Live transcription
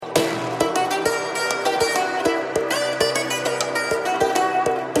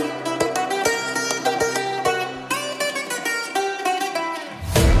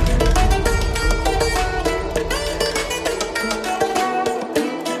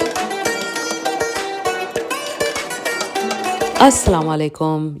Assalamu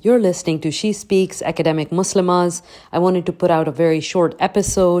alaikum. You're listening to She Speaks Academic Muslimas. I wanted to put out a very short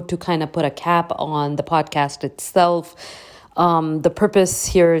episode to kind of put a cap on the podcast itself. The purpose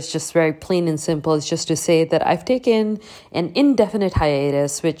here is just very plain and simple. It's just to say that I've taken an indefinite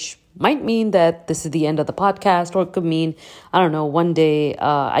hiatus, which might mean that this is the end of the podcast, or it could mean, I don't know, one day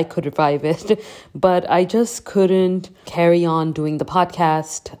I could revive it. But I just couldn't carry on doing the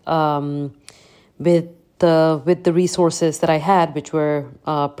podcast with the resources that I had, which were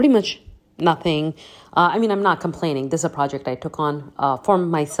pretty much nothing. I'm not complaining. This is a project I took on for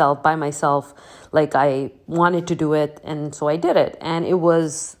myself, by myself. Like, I wanted to do it, and so I did it. And it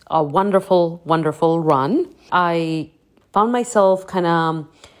was a wonderful, wonderful run. I found myself kind of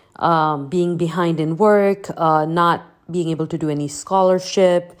being behind in work, not being able to do any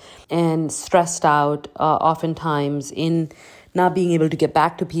scholarship, and stressed out oftentimes in not being able to get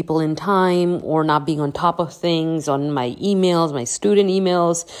back to people in time, or not being on top of things on my emails, my student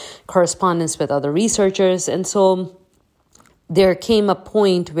emails, correspondence with other researchers. And so there came a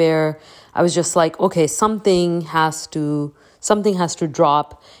point where I was just like, okay, something has to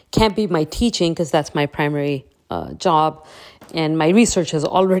drop. Can't be my teaching, because that's my primary job, and my research has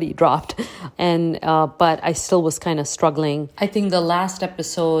already dropped. And but I still was kind of struggling. I think the last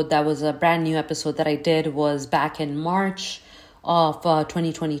episode, that was a brand new episode that I did, was back in March of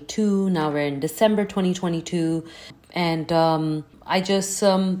 2022. Now we're in December 2022, and I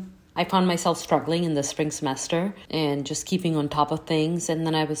found myself struggling in the spring semester and just keeping on top of things. And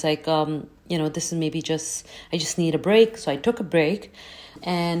then I was like, this is maybe I just need a break. So I took a break,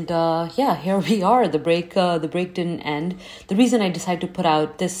 and here we are. The break didn't end. The reason I decided to put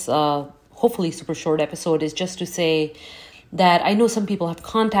out this hopefully super short episode is just to say that I know some people have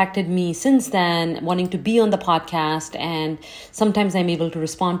contacted me since then wanting to be on the podcast, and sometimes I'm able to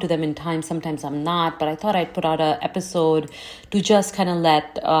respond to them in time, sometimes I'm not. But I thought I'd put out an episode to just kind of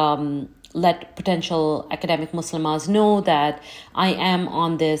let potential academic Muslimas know that I am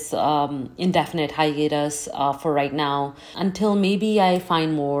on this indefinite hiatus for right now, until maybe I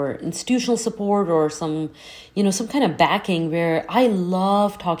find more institutional support or some kind of backing. Where I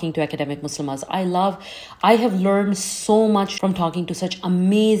love talking to academic Muslimas. I have learned so much from talking to such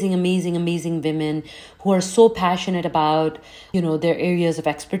amazing women who are so passionate about, their areas of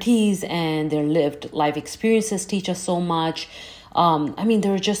expertise, and their lived life experiences teach us so much.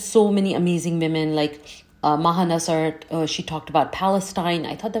 There are just so many amazing women, like Maha Nasser. She talked about Palestine.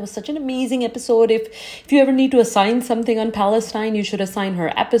 I thought that was such an amazing episode. If you ever need to assign something on Palestine, you should assign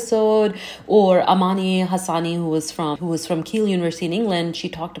her episode. Or Amani Hassani, who was from Keele University in England. She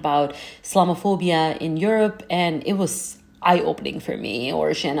talked about Islamophobia in Europe, and it was eye-opening for me. Or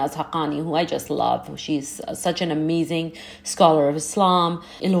Shehnaz Haqqani, who I just love. She's such an amazing scholar of Islam.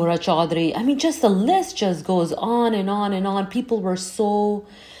 Ilora Chaudhry. Just the list just goes on and on and on. People were so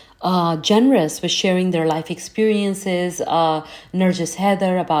generous with sharing their life experiences. Narjis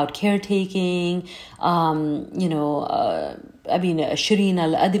Heather about caretaking. Shireen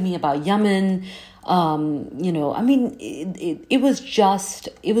Al-Adami about Yemen. It was just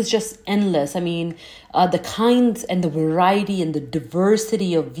endless. The kinds and the variety and the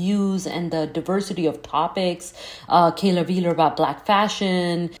diversity of views and the diversity of topics. Kayla Wheeler about Black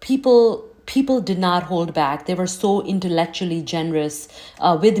fashion. People did not hold back. They were so intellectually generous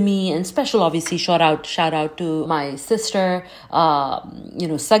with me. And special, obviously, shout out to my sister,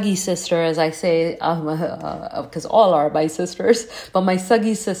 Sagi sister, as I say, because all are my sisters. But my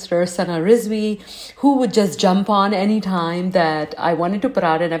Sagi sister, Sana Rizvi, who would just jump on anytime that I wanted to put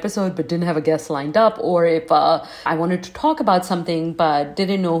out an episode but didn't have a guest lined up, or if I wanted to talk about something but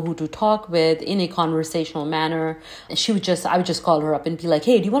didn't know who to talk with in a conversational manner. I would just call her up and be like,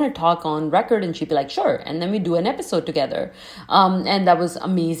 hey, do you want to talk on record? And she'd be like, sure. And then we do an episode together. And that was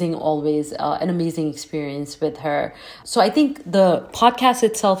amazing, always an amazing experience with her. So I think the podcast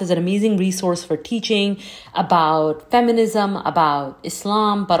itself is an amazing resource for teaching about feminism, about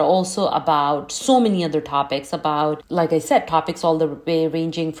Islam, but also about so many other topics, about, like I said, topics all the way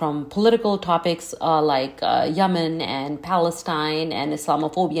ranging from political topics like Yemen and Palestine and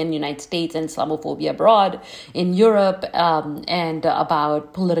Islamophobia in the United States and Islamophobia abroad in Europe, and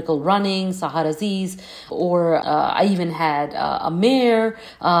about political running, Sahar Aziz, or I even had a mayor,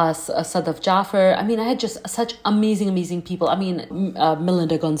 Sadaf Jaffer. I had just such amazing people.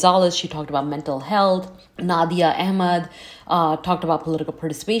 Melinda Gonzalez, she talked about mental health. Nadia Ahmad talked about political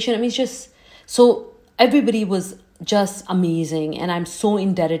participation. So everybody was just amazing, and I'm so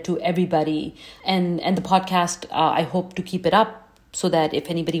indebted to everybody. And the podcast, I hope to keep it up so that if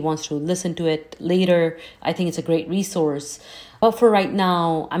anybody wants to listen to it later, I think it's a great resource. But for right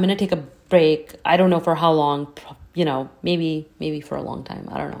now, I'm going to take a break. I don't know for how long, maybe for a long time.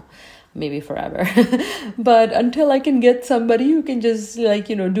 I don't know. Maybe forever. But until I can get somebody who can just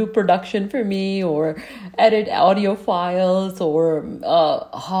do production for me or edit audio files or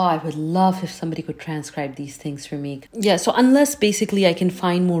I would love if somebody could transcribe these things for me. Yeah, so unless basically I can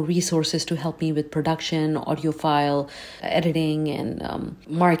find more resources to help me with production, audio file editing, and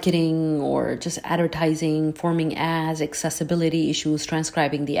marketing, or just advertising, forming ads, accessibility issues,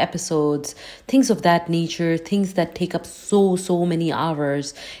 transcribing the episodes, things of that nature, things that take up so many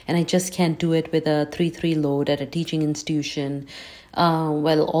hours, and I just can't do it with a 3/3 load at a teaching institution,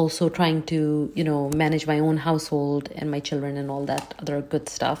 while also trying to manage my own household and my children and all that other good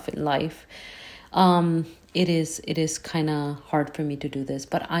stuff in life. It is kind of hard for me to do this,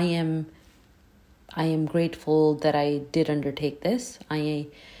 but I am grateful that I did undertake this. I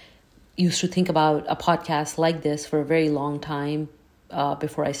used to think about a podcast like this for a very long time.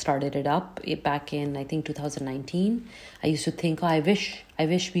 Before I started it up back in, I think, 2019, I used to think, I wish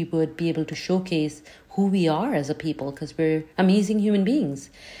we would be able to showcase who we are as a people, because we're amazing human beings.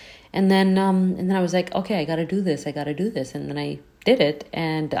 And then I was like, okay, I got to do this. And then I did it.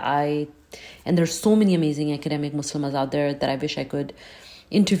 And there's so many amazing academic Muslims out there that I wish I could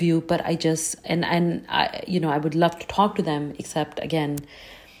interview, but I just, and I would love to talk to them, except again,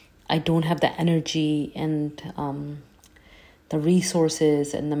 I don't have the energy and, the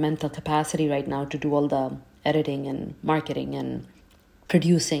resources and the mental capacity right now to do all the editing and marketing and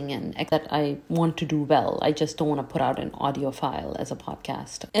producing and that I want to do well. I just don't want to put out an audio file as a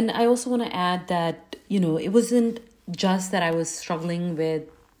podcast. And I also want to add that, it wasn't just that I was struggling with,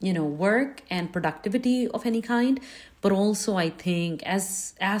 work and productivity of any kind, but also I think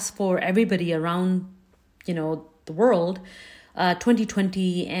as for everybody around, the world,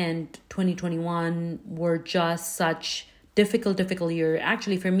 2020 and 2021 were just such difficult year.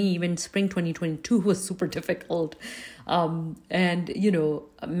 Actually, for me, even spring 2022 was super difficult. And, a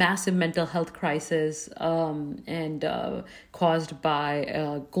massive mental health crisis and caused by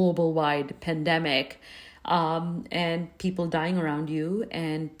a global-wide pandemic, and people dying around you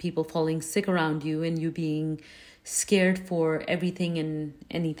and people falling sick around you and you being scared for everything and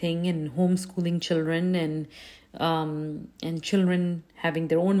anything, and homeschooling children and children having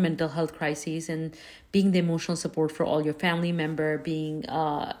their own mental health crises, and being the emotional support for all your family member, being,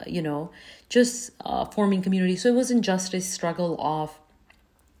 forming community. So it wasn't just a struggle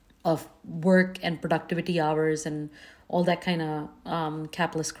of work and productivity hours and all that kind of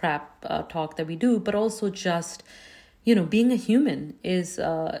capitalist crap talk that we do, but also just, being a human is,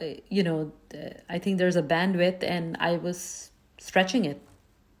 I think there's a bandwidth, and I was stretching it.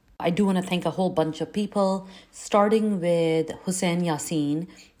 I do want to thank a whole bunch of people, starting with Hussein Yassin,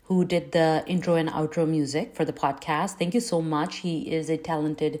 who did the intro and outro music for the podcast. Thank you so much. He is a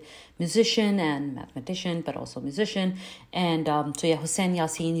talented musician and mathematician, but also musician. And Hussein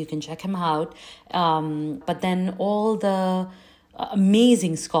Yassin, you can check him out. But then all the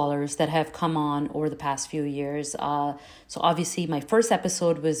amazing scholars that have come on over the past few years. So obviously my first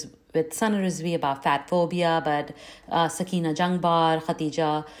episode was with Sana Rizvi about fat phobia, but Sakina Jangbar,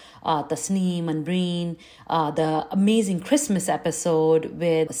 Khatija, Tasneem, Manbreen, the amazing Christmas episode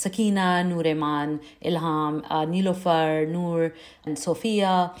with Sakina, Nureman, Ilham, Nilofar, Noor, and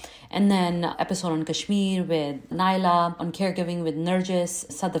Sophia, and then episode on Kashmir with Naila, on caregiving with Narjis,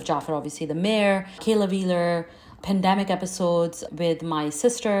 Sadaf Jafar, obviously the mayor, Kayla Wheeler, pandemic episodes with my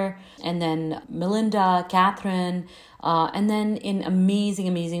sister, and then Melinda, Catherine, and then an amazing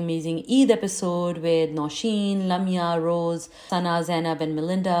Eid episode with Nosheen, Lamia, Rose, Sana, Zainab, and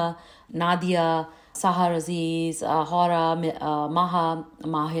Melinda, Nadia, Sahar Aziz, Hora, Maha,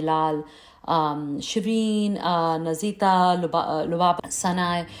 Mahilal, Shireen, Nazita, Lubab,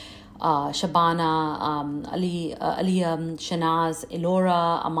 Sanai, Shabana, Ali, Aliyah, Shanaz,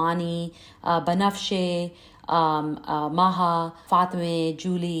 Elora, Amani, Banafshe, Maha, Fatime,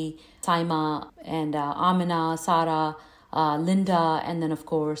 Julie, Saima, and Amina, Sarah, Linda, and then of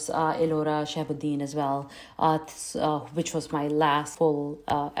course Elora Shahabuddin as well, which was my last full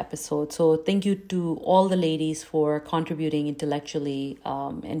episode. So thank you to all the ladies for contributing intellectually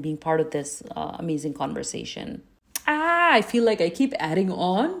and being part of this amazing conversation. I feel like I keep adding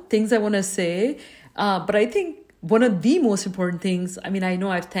on things I want to say, but I think one of the most important things, I mean, I know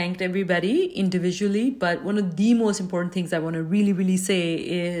I've thanked everybody individually, but one of the most important things I want to really say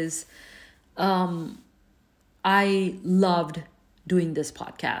is I loved doing this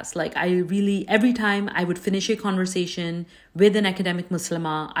podcast. Like, I really, every time I would finish a conversation with an academic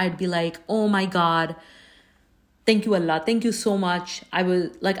Muslimah, I'd be like, oh my God, thank you, Allah. Thank you so much.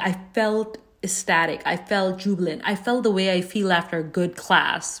 I felt ecstatic. I felt jubilant. I felt the way I feel after a good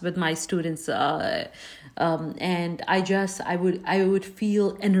class with my students. And I would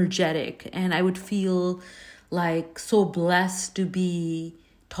feel energetic, and I would feel like so blessed to be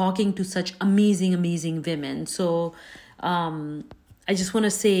talking to such amazing women. So I just want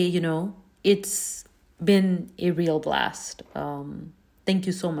to say, it's been a real blast. Thank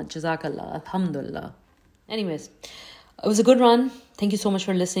you so much. Jazakallah. Alhamdulillah. Anyways, it was a good run. Thank you so much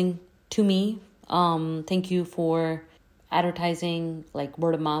for listening to me. Thank you for advertising, like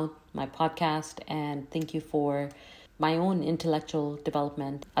word of mouth, my podcast, and thank you for my own intellectual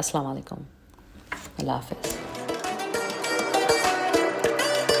development. Assalamu alaikum. Allah Hafiz.